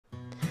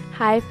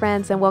Hi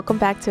friends, and welcome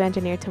back to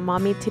Engineer to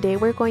Mommy. Today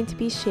we're going to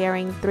be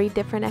sharing 3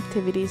 different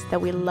activities that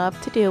we love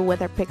to do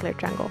with our Pikler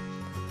Triangle.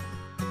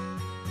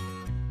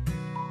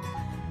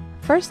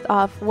 First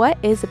off, what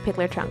is a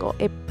Pikler Triangle?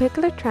 A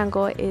Pikler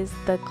Triangle is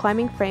the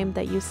climbing frame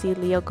that you see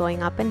Leo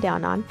going up and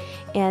down on,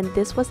 and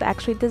this was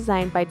actually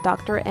designed by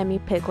Dr. Emi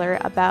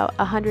Pikler about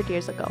 100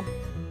 years ago.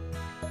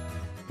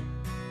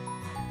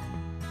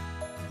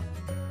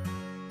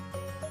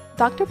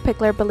 Dr.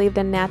 Pikler believed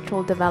in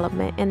natural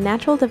development, and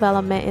natural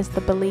development is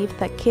the belief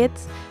that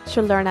kids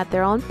should learn at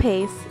their own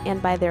pace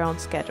and by their own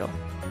schedule.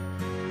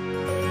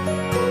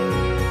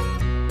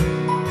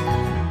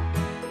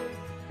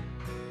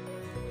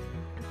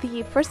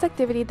 The first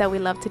activity that we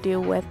love to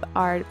do with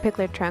our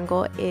Pikler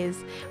Triangle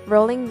is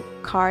rolling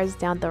cars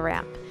down the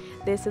ramp.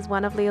 This is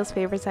one of Leo's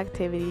favorite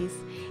activities,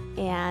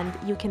 and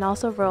you can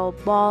also roll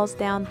balls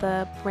down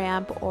the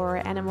ramp or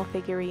animal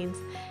figurines.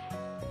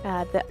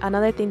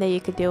 Another thing that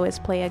you could do is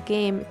play a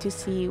game to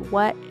see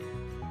what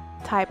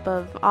type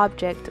of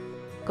object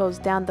goes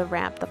down the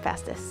ramp the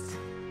fastest.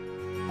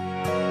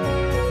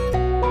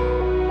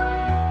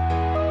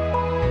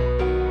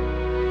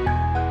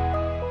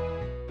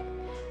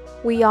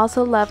 We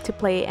also love to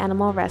play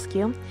animal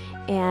rescue,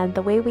 and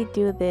the way we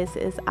do this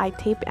is I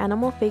tape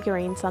animal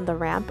figurines on the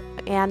ramp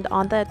and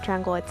on the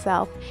triangle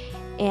itself,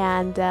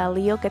 and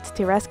Leo gets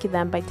to rescue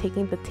them by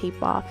taking the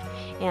tape off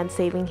and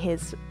saving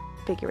his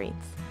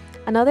figurines.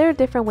 Another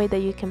different way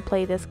that you can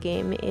play this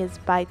game is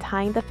by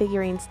tying the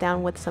figurines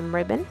down with some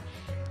ribbon,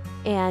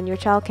 and your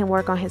child can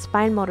work on his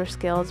fine motor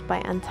skills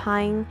by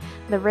untying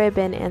the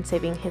ribbon and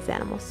saving his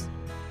animals.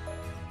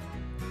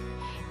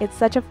 It's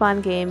such a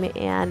fun game,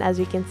 and as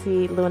you can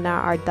see, Luna,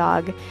 our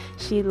dog,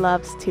 she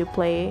loves to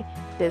play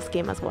this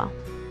game as well.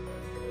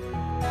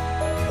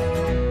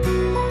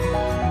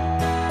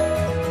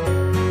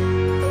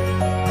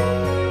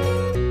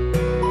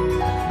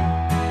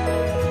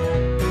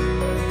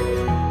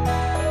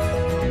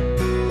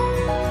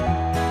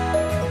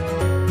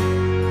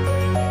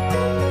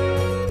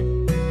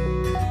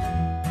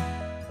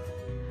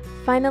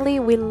 Finally,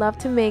 we love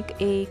to make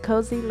a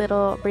cozy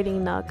little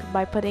reading nook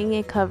by putting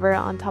a cover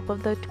on top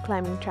of the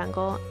climbing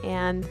triangle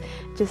and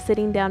just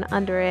sitting down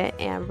under it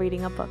and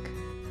reading a book.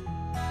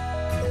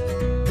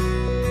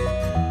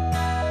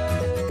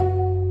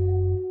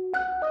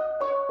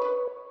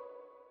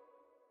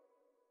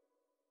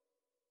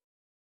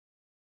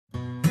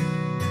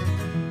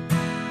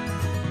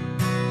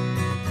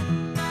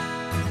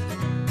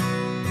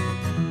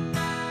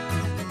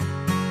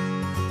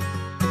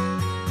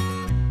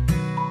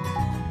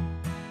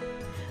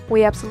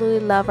 We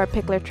absolutely love our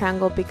Pikler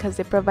Triangle because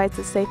it provides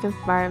a safe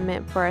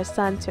environment for our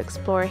son to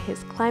explore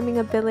his climbing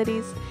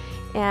abilities,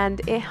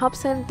 and it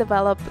helps him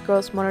develop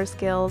gross motor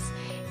skills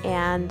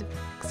and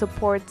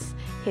supports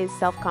his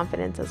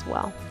self-confidence as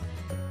well.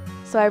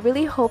 So I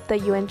really hope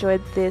that you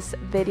enjoyed this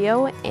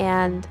video,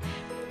 and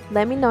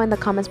let me know in the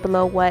comments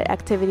below what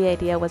activity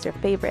idea was your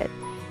favorite.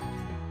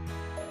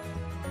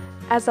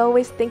 As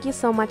always, thank you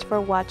so much for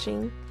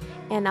watching,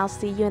 and I'll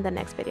see you in the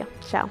next video.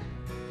 Ciao!